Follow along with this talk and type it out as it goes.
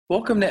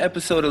Welcome to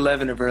episode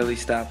 11 of Early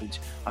Stoppage.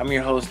 I'm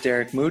your host,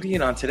 Derek Moody,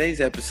 and on today's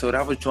episode,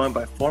 I was joined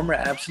by former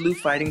Absolute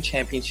Fighting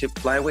Championship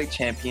flyweight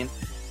champion,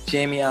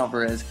 Jamie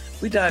Alvarez.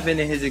 We dive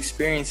into his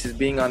experiences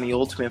being on The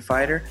Ultimate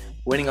Fighter,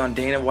 winning on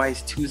Dana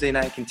White's Tuesday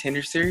Night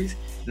Contender Series,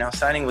 and now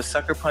signing with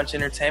Sucker Punch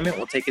Entertainment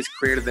will take his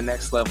career to the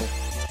next level.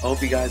 I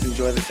hope you guys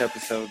enjoy this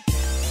episode.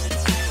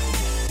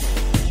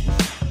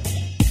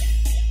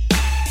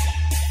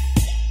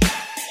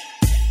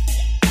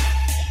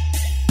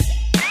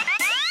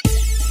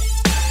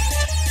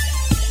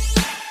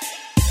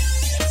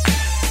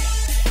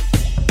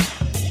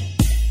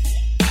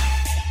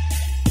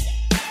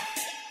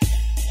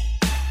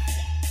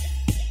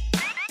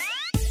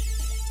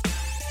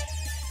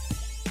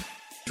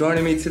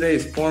 Joining me today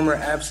is former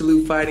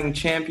Absolute Fighting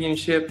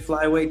Championship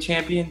flyweight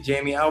champion,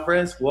 Jamie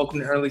Alvarez. Welcome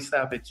to Early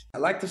Stoppage.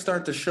 I'd like to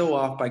start the show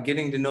off by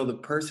getting to know the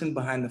person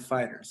behind the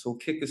fighter. So we'll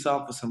kick us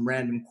off with some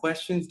random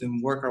questions, then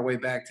work our way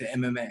back to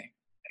MMA.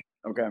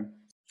 Okay.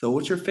 So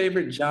what's your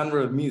favorite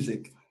genre of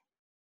music?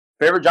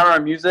 Favorite genre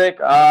of music?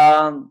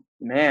 Probably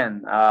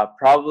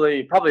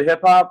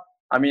hip hop.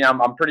 I mean,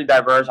 I'm pretty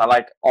diverse. I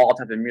like all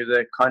types of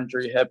music: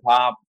 country, hip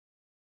hop,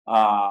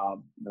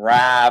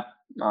 rap,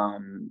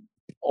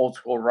 old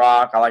school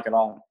rock. I like it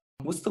all.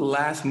 What's the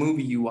last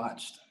movie you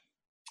watched?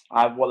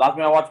 Last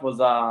movie I watched was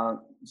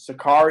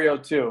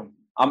Sicario 2.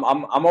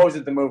 I'm always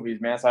at the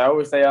movies, man. So I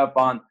always stay up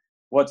on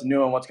what's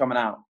new and what's coming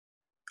out.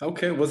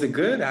 Okay, was it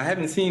good? I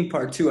haven't seen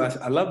part 2.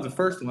 I love the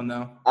first one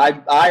though.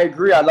 I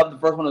agree. I love the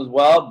first one as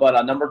well, but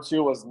number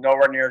 2 was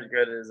nowhere near as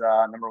good as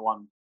number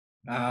 1.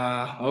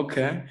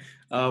 Okay.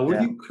 What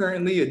are you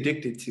currently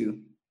addicted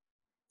to?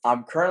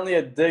 I'm currently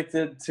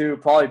addicted to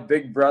probably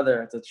Big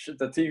Brother. It's a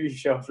TV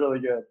show. It's really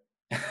good.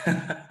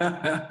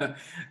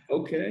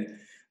 Okay.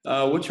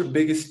 What's your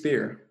biggest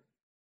fear?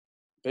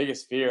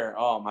 Biggest fear?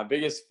 Oh, my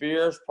biggest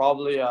fear is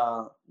probably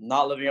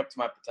not living up to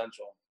my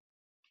potential.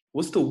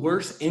 What's the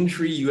worst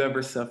injury you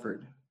ever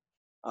suffered?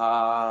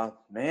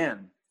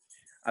 Man,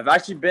 I've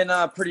actually been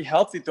pretty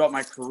healthy throughout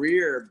my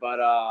career,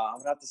 but I'm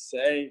gonna have to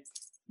say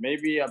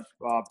maybe a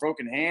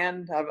broken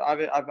hand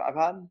I've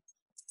had,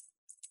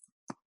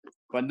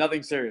 but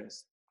nothing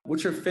serious.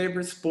 What's your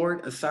favorite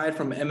sport aside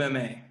from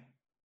MMA?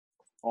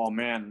 Oh,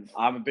 man,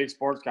 I'm a big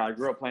sports guy. I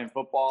grew up playing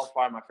football. It's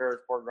probably my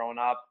favorite sport growing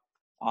up.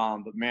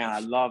 But, man, I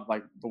love,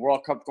 the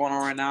World Cup going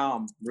on right now.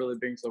 I'm really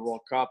big into the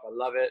World Cup. I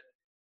love it.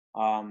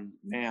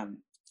 Man,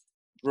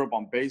 grew up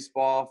on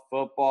baseball,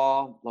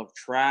 football, love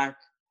track.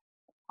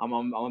 I'm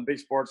a big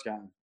sports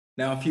guy.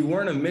 Now, if you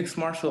weren't a mixed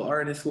martial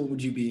artist, what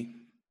would you be?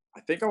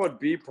 I think I would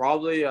be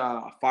probably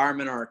a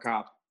fireman or a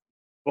cop.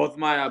 Both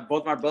my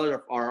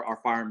brothers are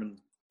firemen.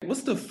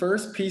 What's the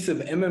first piece of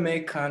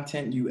MMA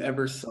content you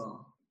ever saw?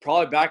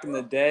 Probably back in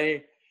the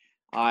day,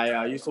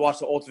 I used to watch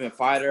The Ultimate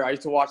Fighter. I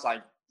used to watch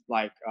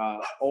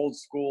old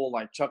school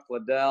Chuck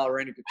Liddell,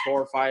 Randy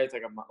Couture fights. We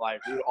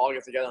would all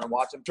get together and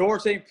watch them.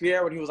 George St.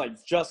 Pierre when he was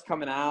just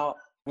coming out.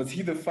 Was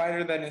he the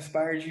fighter that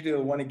inspired you to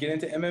want to get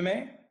into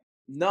MMA?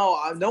 No,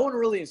 no one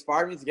really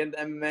inspired me to get into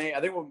MMA.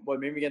 I think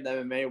what made me get into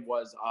MMA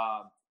was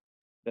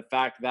the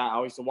fact that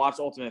I used to watch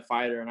Ultimate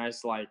Fighter and I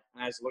used to look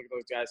at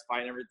those guys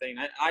fight and everything.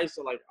 I used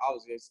to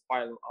obviously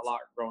fight a lot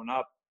growing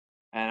up.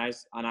 And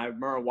I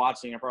remember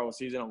watching, I forgot what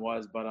season it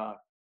was, but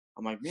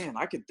I'm like, man,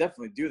 I could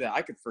definitely do that.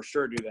 I could for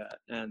sure do that.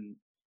 And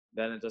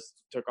then it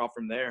just took off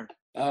from there.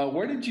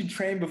 Where did you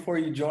train before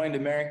you joined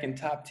American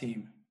Top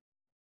Team?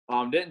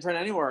 Didn't train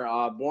anywhere.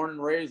 Born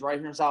and raised right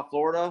here in South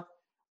Florida.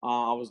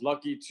 I was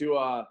lucky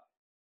to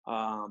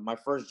my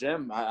first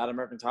gym at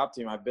American Top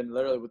Team. I've been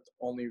literally with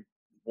only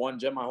one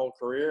gym my whole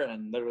career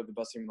and literally the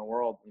best team in the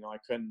world.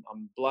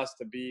 I'm blessed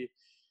to be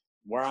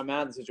where I'm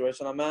at, the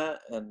situation I'm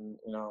at. And,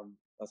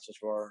 that's just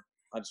where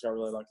I just got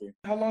really lucky.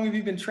 How long have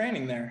you been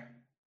training there?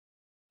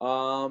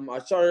 I've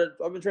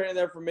been training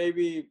there for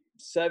maybe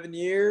 7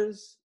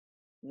 years.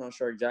 I'm not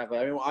sure exactly.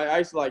 I mean, I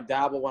used to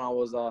dabble when I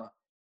was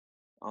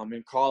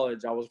in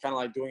college. I was kind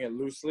of doing it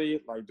loosely,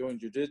 doing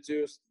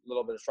jiu-jitsu, a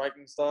little bit of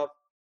striking stuff.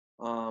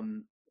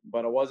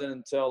 But it wasn't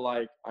until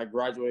I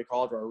graduated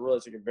college where I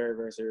really took it very,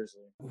 very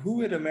seriously.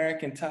 Who at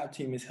American Top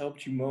Team has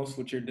helped you most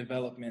with your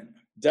development?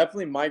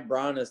 Definitely Mike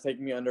Brown has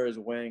taken me under his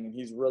wing, and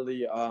he's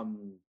really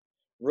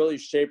really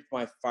shaped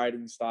my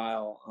fighting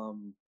style.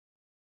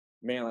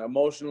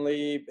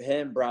 Emotionally,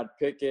 him, Brad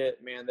Pickett,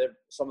 man, they're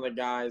some of the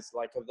guys,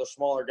 they're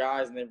smaller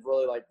guys, and they've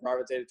really,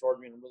 gravitated toward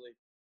me and really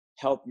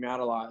helped me out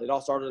a lot. It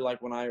all started,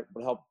 when I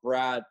would help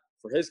Brad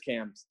for his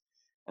camps,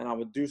 and I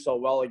would do so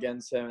well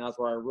against him, and that's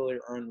where I really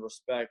earned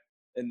respect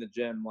in the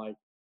gym,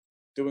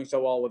 doing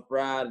so well with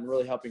Brad and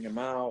really helping him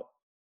out.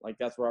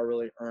 That's where I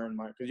really earned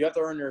because you have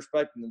to earn your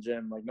respect in the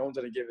gym. No one's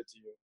going to give it to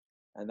you.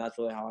 And that's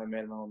really how I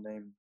made my own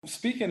name.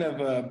 Speaking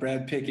of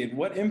Brad Pickett,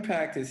 what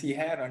impact has he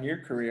had on your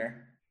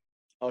career?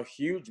 Oh,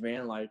 huge,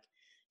 man.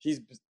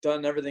 He's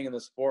done everything in the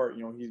sport.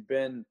 He's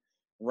been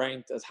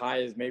ranked as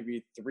high as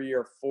maybe 3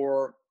 or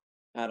 4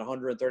 at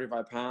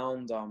 135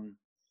 pounds.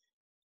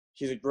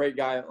 He's a great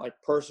guy.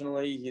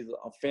 Personally, he's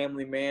a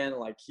family man.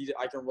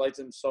 I can relate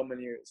to him so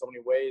many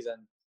ways.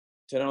 And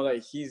to know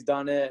that he's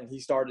done it and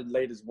he started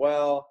late as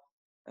well.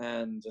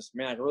 And just,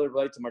 man, I can really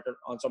relate to Mike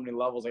on so many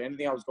levels. Like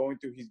anything I was going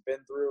through, he's been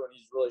through, and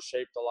he's really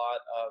shaped a lot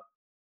of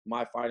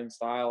my fighting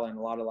style, and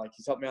a lot of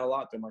he's helped me out a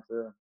lot through my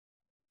career.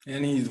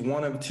 And he's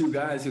one of two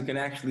guys who can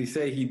actually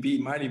say he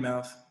beat Mighty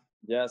Mouse.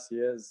 Yes, he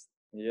is.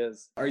 He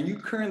is. Are you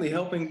currently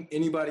helping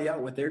anybody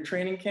out with their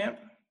training camp?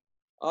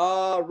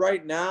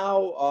 Right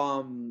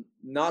now,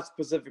 not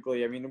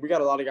specifically. I mean, we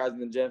got a lot of guys in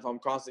the gym, so I'm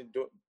constantly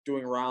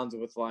doing rounds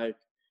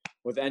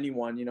with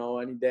anyone,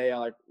 any day.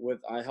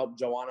 I helped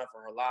Joanna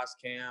for her last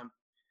camp.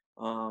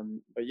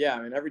 But yeah,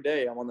 I mean, every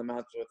day I'm on the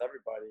mats with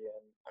everybody,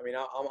 and I mean,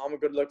 I'm a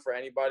good look for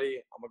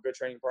anybody. I'm a good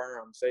training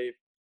partner. I'm safe.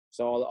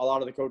 So a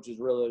lot of the coaches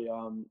really,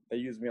 they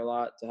use me a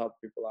lot to help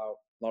people out.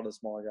 A lot of the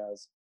smaller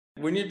guys.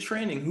 When you're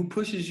training, who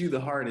pushes you the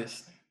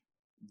hardest?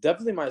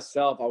 Definitely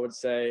myself, I would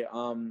say.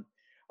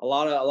 A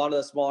lot of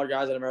the smaller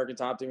guys at American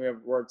Top Team,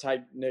 we're a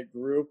tight knit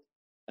group,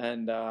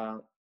 and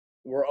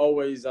we're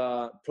always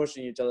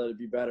pushing each other to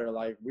be better.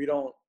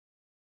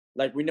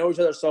 We know each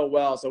other so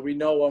well, so we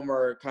know when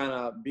we're kind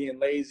of being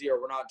lazy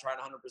or we're not trying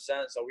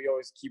 100%. So we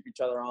always keep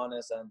each other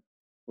honest, and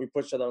we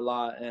push each other a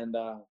lot. And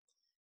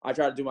I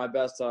try to do my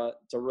best to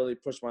really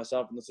push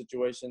myself in the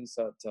situations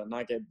to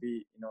not get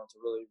beat, to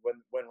really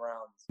win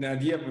rounds. Now,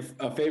 do you have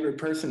a favorite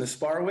person to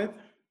spar with?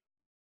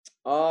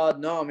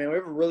 No, man, we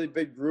have a really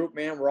big group,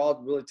 man. We're all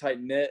really tight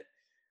knit.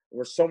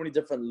 We're so many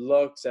different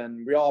looks,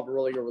 and we all have a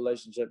really good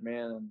relationship,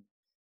 man. And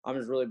I'm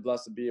just really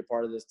blessed to be a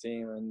part of this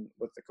team and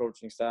with the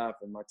coaching staff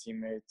and my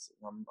teammates.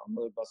 I'm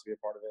really blessed to be a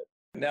part of it.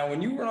 Now,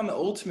 when you were on The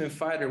Ultimate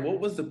Fighter,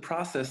 what was the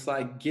process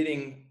like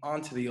getting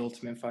onto The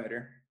Ultimate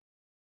Fighter?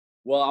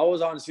 Well, I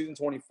was on season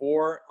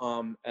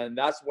 24, and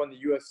that's when the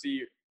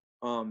UFC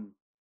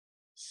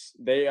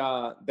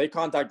they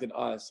contacted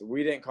us.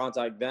 We didn't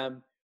contact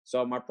them,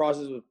 so my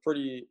process was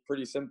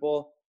pretty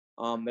simple.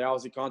 They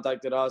obviously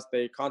contacted us.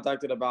 They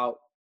contacted about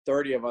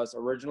 30 of us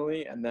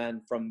originally, and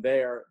then from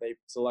there they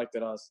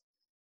selected us.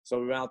 So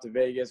we went out to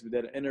Vegas. We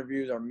did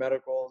interviews, our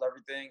medicals,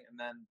 everything, and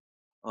then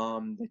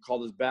they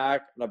called us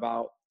back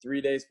about 4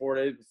 days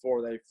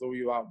before they flew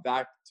you out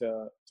back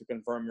to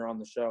confirm you're on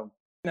the show.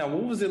 Now,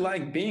 what was it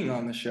like being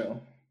on the show?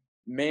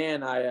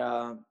 Man,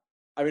 I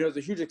mean, it was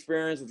a huge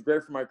experience. It was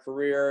great for my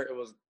career. It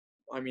was,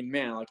 I mean,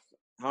 man,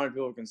 how many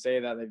people can say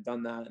that they've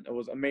done that? It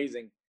was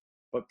amazing.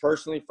 But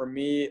personally, for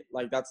me,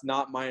 that's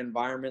not my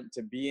environment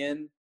to be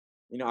in.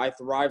 I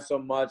thrive so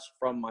much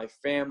from my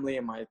family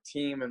and my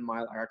team, and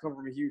I come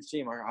from a huge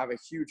team. I have a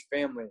huge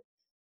family,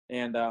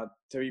 and to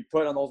be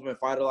put on the Ultimate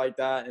Fighter like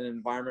that in an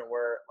environment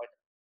where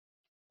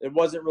it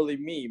wasn't really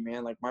me,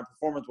 man. My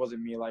performance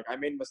wasn't me. I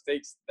made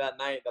mistakes that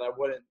night that I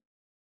wouldn't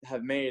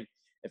have made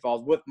if I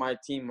was with my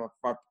team, if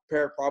I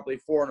prepared properly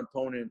for an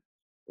opponent.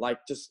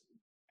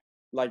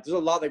 There's a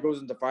lot that goes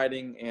into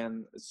fighting,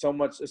 and it's so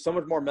much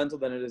more mental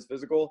than it is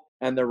physical.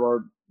 And there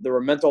were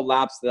mental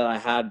laps that I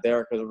had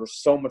there because there was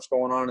so much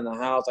going on in the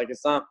house.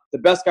 It's not the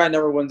best guy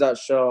never wins that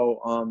show.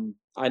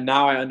 I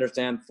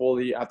understand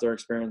fully after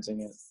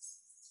experiencing it.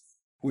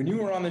 When you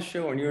were on the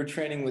show and you were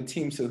training with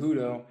Team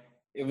Cejudo,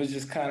 it was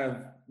just kind of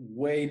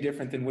way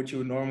different than what you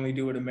would normally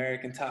do at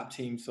American Top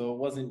Team. So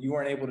you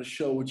weren't able to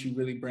show what you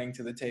really bring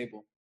to the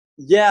table.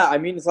 Yeah, I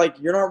mean, it's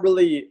you're not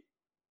really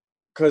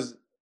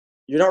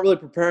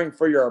preparing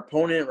for your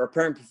opponent, or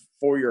preparing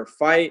for your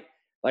fight.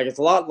 It's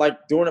a lot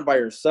like doing it by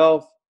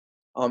yourself.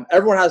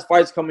 Everyone has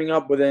fights coming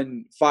up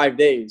within 5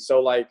 days.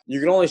 So you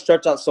can only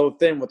stretch out so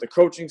thin with the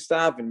coaching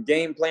staff and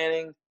game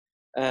planning.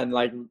 And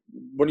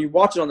when you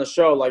watch it on the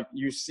show,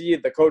 you see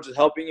the coaches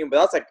helping you,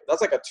 but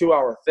that's a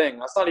 2-hour thing.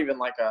 That's not even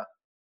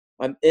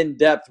an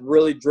in-depth,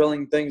 really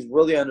drilling things,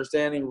 really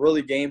understanding,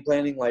 really game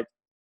planning.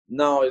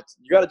 No,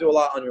 you got to do a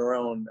lot on your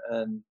own.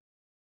 And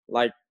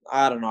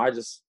I don't know,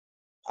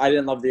 I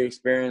didn't love the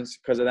experience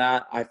because of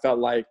that. I felt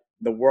like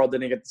the world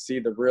didn't get to see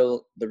the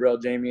real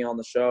Jamie on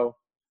the show,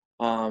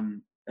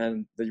 and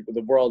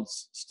the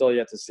world's still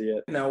yet to see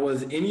it. Now,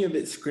 was any of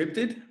it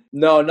scripted?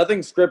 No,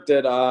 nothing scripted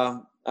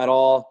at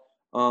all.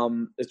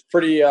 It's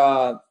pretty.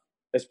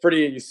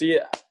 You see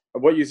it.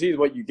 What you see is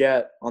what you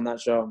get on that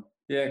show.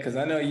 Yeah, because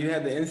I know you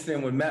had the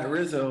incident with Matt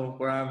Rizzo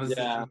where I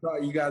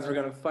thought you guys were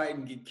gonna fight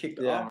and get kicked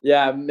off.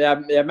 Yeah.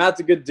 Matt's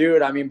a good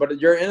dude. I mean, but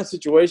you're in a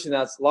situation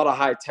that's a lot of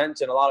high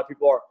tension.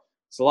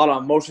 It's a lot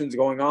of emotions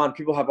going on.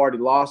 People have already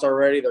lost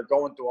already. They're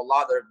going through a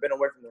lot. They've been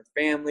away from their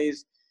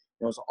families.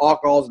 There's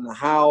alcohol's in the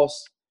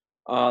house.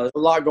 There's a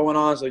lot going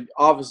on. So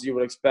obviously you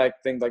would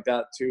expect things like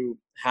that to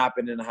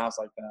happen in a house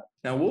like that.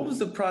 Now, what was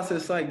the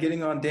process like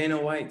getting on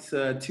Dana White's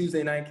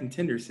Tuesday Night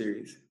Contender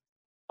Series?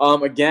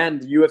 Again,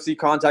 the UFC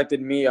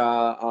contacted me.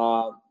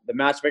 The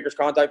matchmakers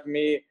contacted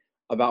me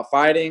about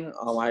fighting.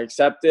 I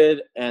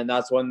accepted, and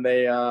that's when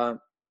they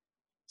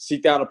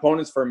seeked out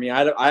opponents for me.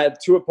 I had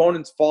 2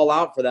 opponents fall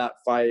out for that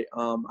fight.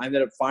 I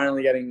ended up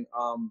finally getting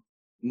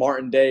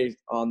Martin Day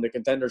on the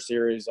Contender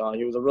Series.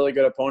 He was a really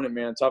good opponent,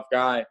 man. Tough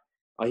guy.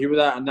 He was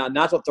a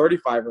natural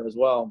 35er as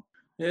well.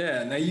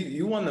 Yeah. Now,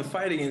 you won the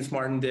fight against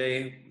Martin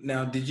Day.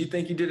 Now, did you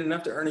think you did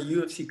enough to earn a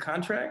UFC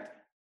contract?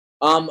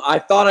 I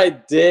thought I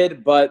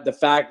did, but the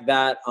fact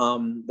that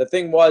the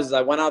thing was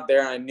I went out there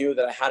and I knew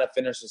that I had to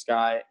finish this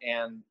guy,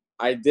 and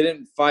I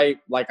didn't fight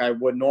like I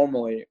would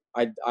normally.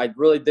 I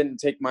really didn't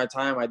take my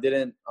time. I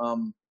didn't.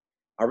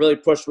 I really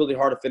pushed really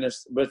hard to finish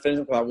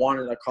because I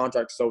wanted a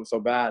contract so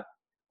bad.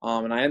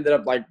 And I ended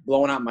up like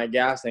blowing out my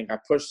gas tank. I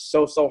pushed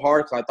so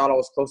hard because I thought I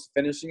was close to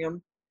finishing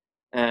him.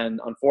 And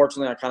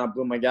unfortunately, I kind of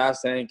blew my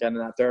gas tank. And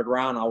in that third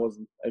round, I was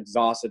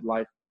exhausted.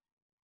 Like,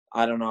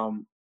 I don't know.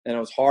 And it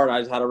was hard. I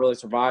just had to really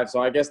survive.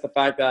 So I guess the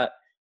fact that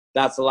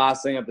that's the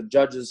last thing that the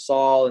judges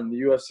saw and the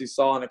UFC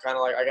saw, and it kind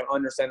of like I can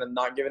understand them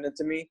not giving it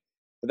to me.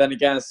 But then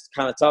again, it's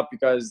kind of tough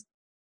because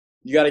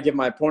you got to give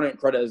my opponent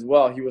credit as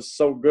well. He was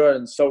so good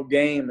and so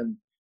game. And,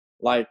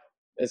 like,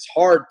 it's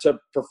hard to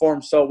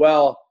perform so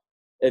well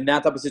in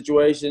that type of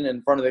situation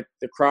in front of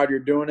the crowd you're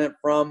doing it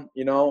from,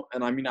 you know.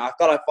 And, I mean, I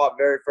thought I fought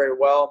very, very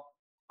well,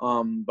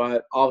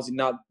 but obviously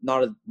not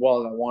as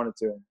well as I wanted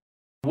to.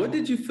 What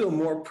did you feel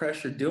more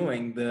pressure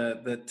doing,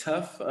 the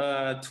TUF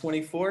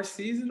 24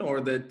 season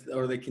or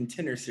the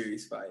Contender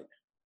Series fight?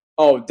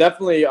 Oh,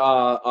 definitely the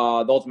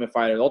Ultimate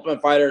Fighter. The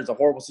Ultimate Fighter is a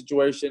horrible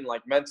situation.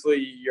 Like,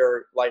 mentally,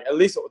 you're like, at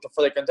least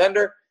for the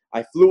Contender,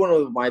 I flew in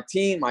with my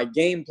team, my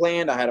game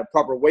planned. I had a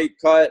proper weight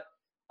cut.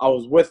 I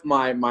was with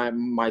my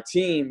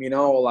team, you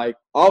know. Like,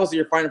 obviously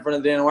you're fighting in front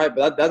of Dana White,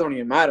 but that don't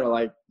even matter.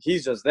 Like,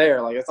 he's just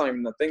there. Like, that's not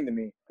even a thing to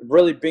me.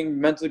 Really being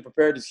mentally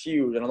prepared is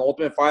huge. And on the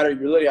Ultimate Fighter, you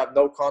really have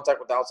no contact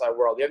with the outside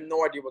world. You have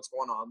no idea what's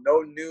going on.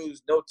 No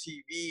news, no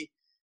TV,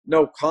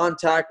 no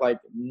contact, like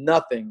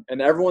nothing.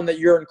 And everyone that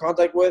you're in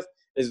contact with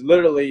is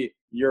literally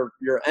your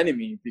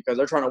enemy because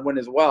they're trying to win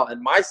as well.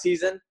 And my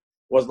season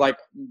was like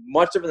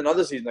much different than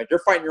other seasons. Like, you're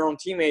fighting your own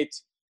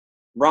teammates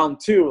round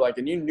 2, like,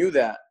 and you knew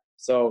that.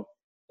 So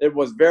it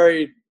was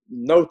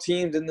no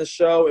teams in the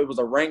show. It was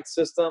a ranked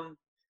system,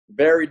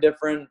 very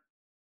different.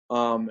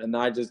 And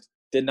I just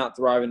did not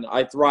thrive. And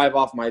I thrive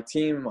off my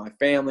team, my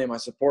family, my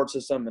support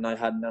system, and I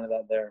had none of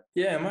that there.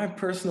 Yeah, in my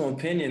personal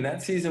opinion,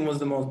 that season was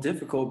the most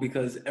difficult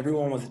because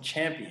everyone was a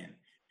champion,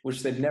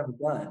 which they've never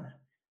done.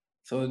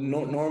 So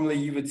normally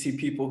you would see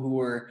people who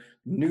were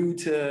new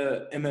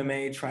to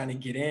MMA trying to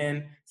get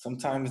in.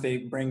 Sometimes they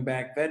bring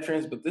back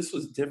veterans, but this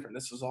was different.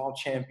 This was all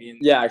champions.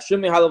 Yeah,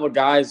 extremely high-level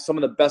guys, some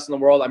of the best in the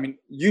world. I mean,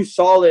 you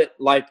saw it,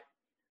 like,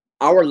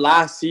 our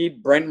last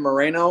seed, Brandon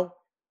Moreno,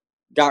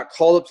 got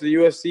called up to the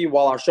UFC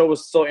while our show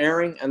was still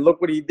airing, and look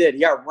what he did.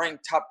 He got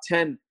ranked top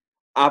 10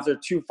 after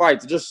 2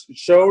 fights. It just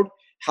showed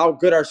how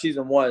good our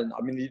season was.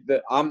 I mean,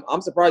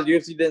 I'm surprised the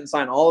UFC didn't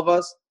sign all of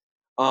us.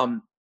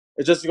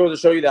 It just goes to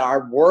show you that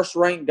our worst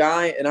ranked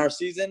guy in our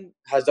season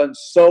has done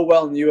so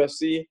well in the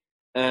UFC,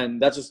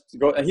 and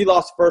and he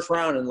lost the first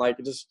round, and like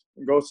it just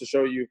goes to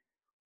show you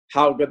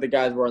how good the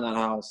guys were in that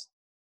house.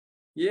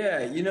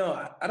 Yeah, you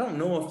know, I don't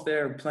know if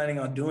they're planning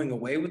on doing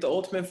away with the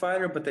Ultimate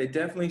Fighter, but they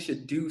definitely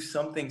should do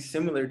something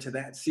similar to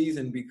that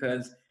season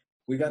because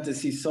we got to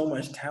see so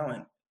much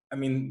talent. I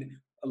mean,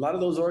 a lot of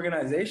those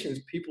organizations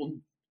people,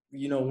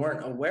 you know,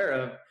 weren't aware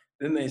of.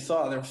 Then they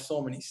saw there were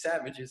so many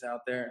savages out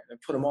there and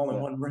put them all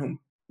in one room.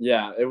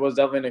 Yeah, it was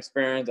definitely an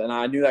experience, and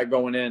I knew that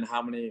going in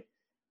how many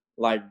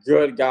like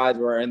good guys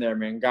were in there,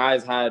 man.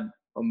 Guys had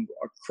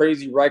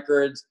crazy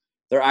records.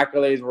 Their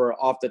accolades were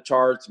off the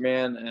charts,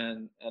 man,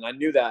 and I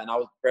knew that, and I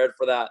was prepared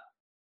for that.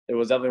 It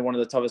was definitely one of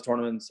the toughest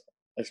tournaments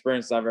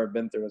experiences I've ever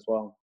been through as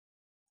well.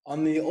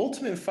 On the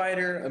Ultimate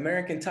Fighter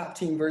American Top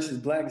Team versus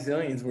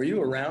Blackzilians, were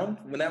you around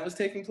when that was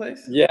taking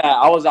place? Yeah,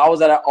 I was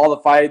at all the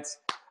fights.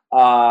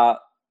 Yeah,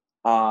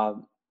 I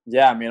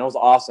mean, it was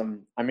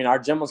awesome. I mean, our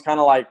gym was kind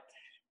of like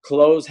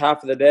closed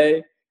half of the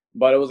day,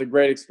 but it was a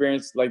great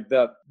experience. Like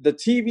the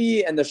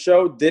TV and the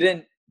show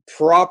didn't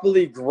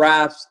properly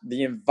grasp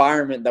the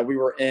environment that we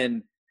were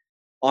in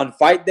on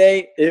fight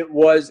day. It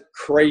was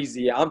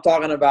crazy. I'm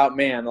talking about,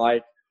 man,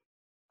 like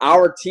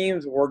our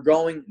teams were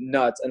going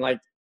nuts, and like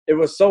it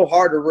was so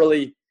hard to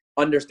really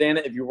understand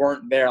it if you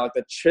weren't there. Like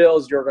the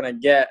chills you're gonna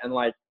get, and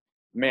like,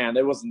 man,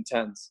 it was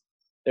intense.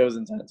 It was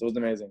intense. It was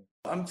amazing.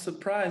 I'm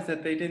surprised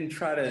that they didn't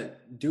try to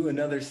do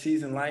another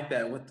season like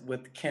that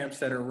with camps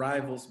that are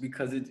rivals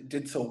because it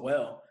did so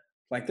well.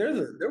 Like there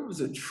was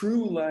a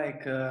true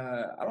like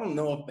I don't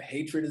know if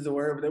hatred is the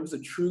word, but there was a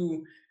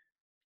true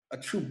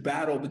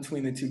battle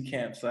between the two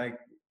camps. Like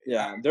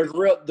yeah, there's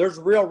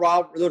real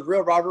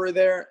rivalry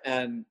there,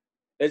 and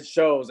it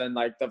shows. And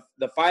like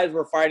the fighters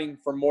were fighting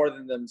for more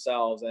than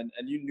themselves, and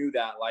you knew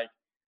that. Like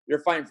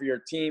you're fighting for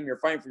your team, you're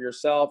fighting for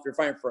yourself, you're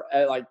fighting for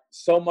like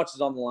so much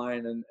is on the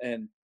line,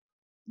 and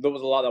there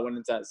was a lot that went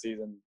into that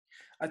season.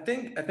 I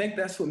think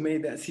that's what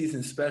made that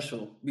season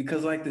special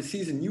because like the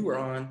season you were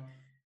on,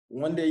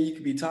 one day you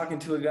could be talking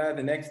to a guy,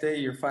 the next day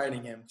you're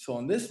fighting him. So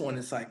on this one,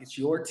 it's like it's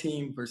your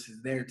team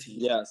versus their team.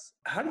 Yes.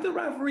 How did the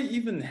rivalry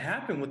even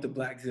happen with the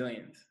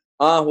Blackzilians?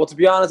 Well, to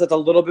be honest, that's a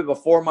little bit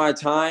before my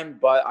time,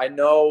 but I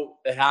know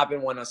it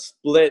happened when a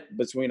split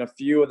between a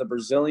few of the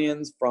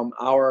Brazilians from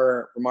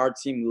our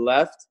team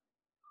left,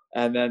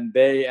 and then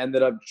they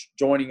ended up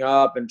joining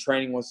up and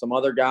training with some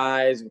other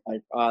guys.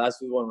 Like that's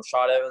the one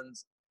Rashad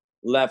Evans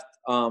left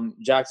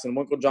Jackson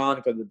Winklejohn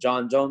because of the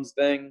John Jones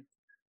thing.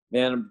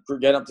 And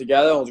getting up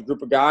together, it was a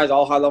group of guys,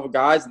 all high-level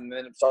guys, and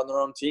then starting their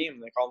own team.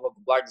 They called them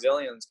the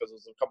Blackzilians because it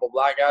was a couple of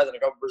black guys and a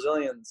couple of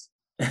Brazilians.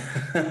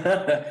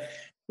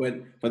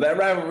 But that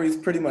rivalry is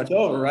pretty much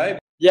over, right?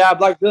 Yeah,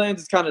 Blackzilians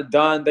is kind of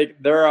done.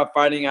 They're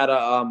fighting at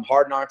a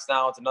Hard Knocks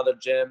now. It's another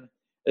gym.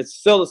 It's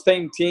still the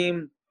same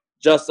team,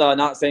 just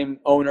not same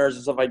owners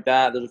and stuff like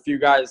that. There's a few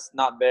guys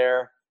not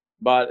there,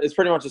 but it's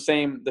pretty much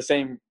the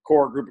same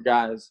core group of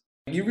guys.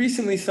 You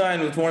recently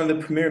signed with one of the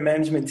premier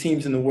management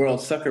teams in the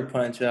world, Sucker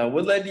Punch.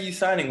 What led to you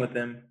signing with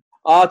them?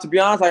 To be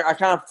honest, I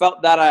kind of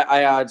felt that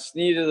I just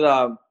needed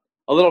a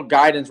little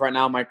guidance right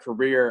now in my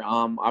career.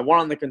 I won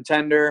on the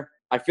Contender.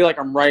 I feel like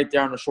I'm right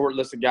there on the short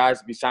list of guys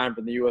to be signed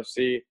for the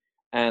UFC.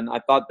 And I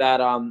thought that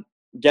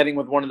getting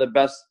with one of the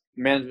best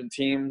management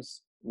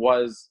teams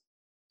was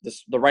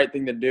the right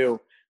thing to do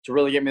to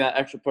really get me that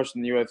extra push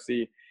in the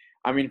UFC.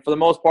 I mean, for the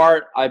most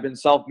part, I've been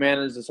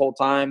self-managed this whole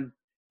time.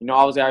 You know,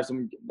 obviously I have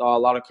a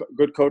lot of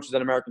good coaches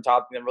at American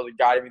Top Team that really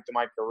guided me through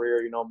my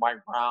career. You know,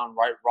 Mike Brown,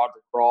 Roger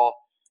Crawl.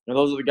 You know,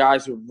 those are the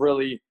guys who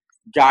really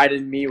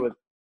guided me with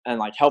and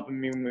like helping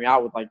me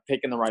out with like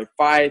picking the right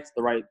fights,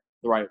 the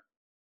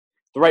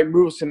right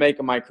moves to make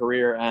in my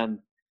career. And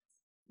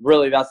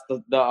really, that's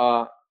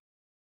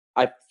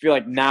I feel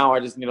like now I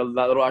just need a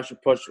little extra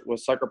push with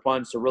Sucker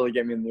Punch to really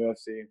get me in the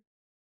UFC.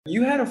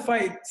 You had a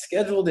fight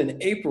scheduled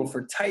in April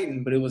for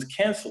Titan, but it was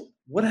canceled.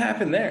 What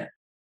happened there?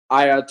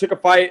 I took a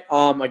fight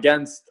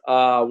against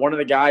one of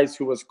the guys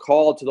who was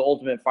called to the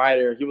Ultimate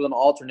Fighter. He was an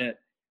alternate.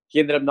 He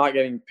ended up not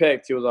getting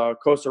picked. He was a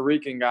Costa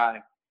Rican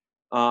guy.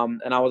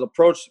 And I was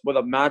approached with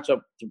a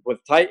matchup with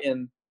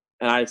Titan,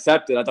 and I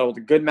accepted. I thought it was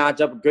a good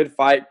matchup, a good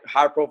fight,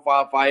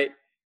 high-profile fight,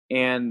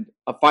 and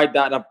a fight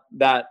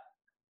that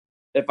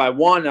if I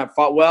won and I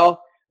fought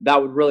well,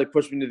 that would really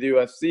push me to the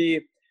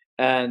UFC.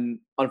 And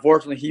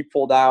unfortunately, he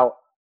pulled out,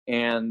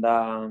 and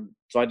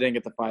so I didn't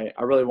get the fight.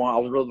 I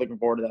was really looking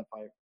forward to that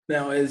fight.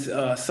 Now, is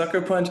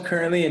Sucker Punch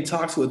currently in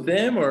talks with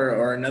them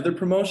or another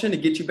promotion to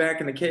get you back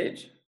in the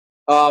cage?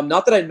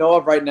 Not that I know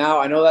of right now.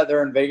 I know that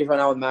they're in Vegas right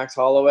now with Max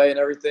Holloway and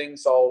everything,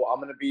 so I'm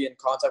going to be in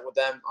contact with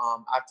them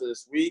after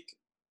this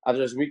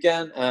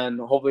weekend, and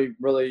hopefully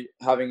really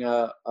having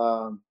a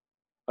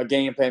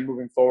game plan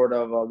moving forward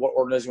of what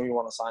organization we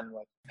want to sign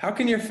with. How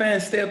can your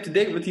fans stay up to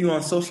date with you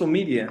on social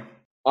media?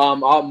 My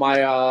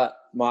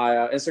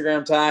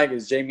Instagram tag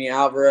is Jamie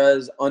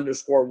Alvarez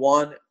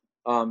 _1,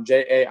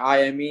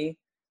 JAIME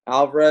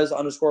Alvarez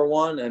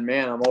 _1, and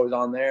man, I'm always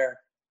on there.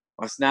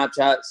 My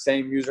Snapchat,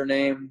 same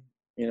username.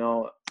 You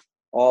know,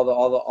 all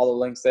the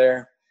links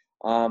there.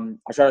 I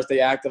try to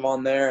stay active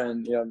on there,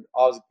 and you know,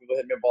 obviously people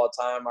hit me up all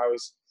the time. I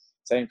always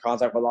stay in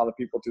contact with a lot of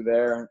people through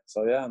there.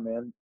 So yeah,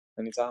 man,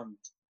 anytime.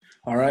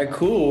 All right,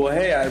 cool. Well,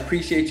 hey, I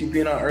appreciate you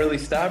being on Early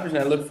Stoppage, and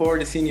I look forward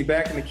to seeing you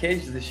back in the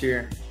cage this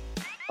year.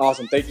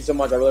 Awesome. Thank you so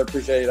much. I really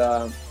appreciate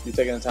you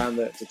taking the time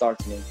to talk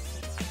to me.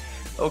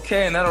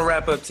 Okay, and that'll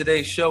wrap up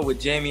today's show with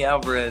Jamie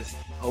Alvarez.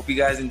 Hope you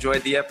guys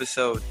enjoyed the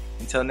episode.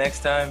 Until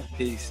next time,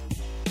 peace.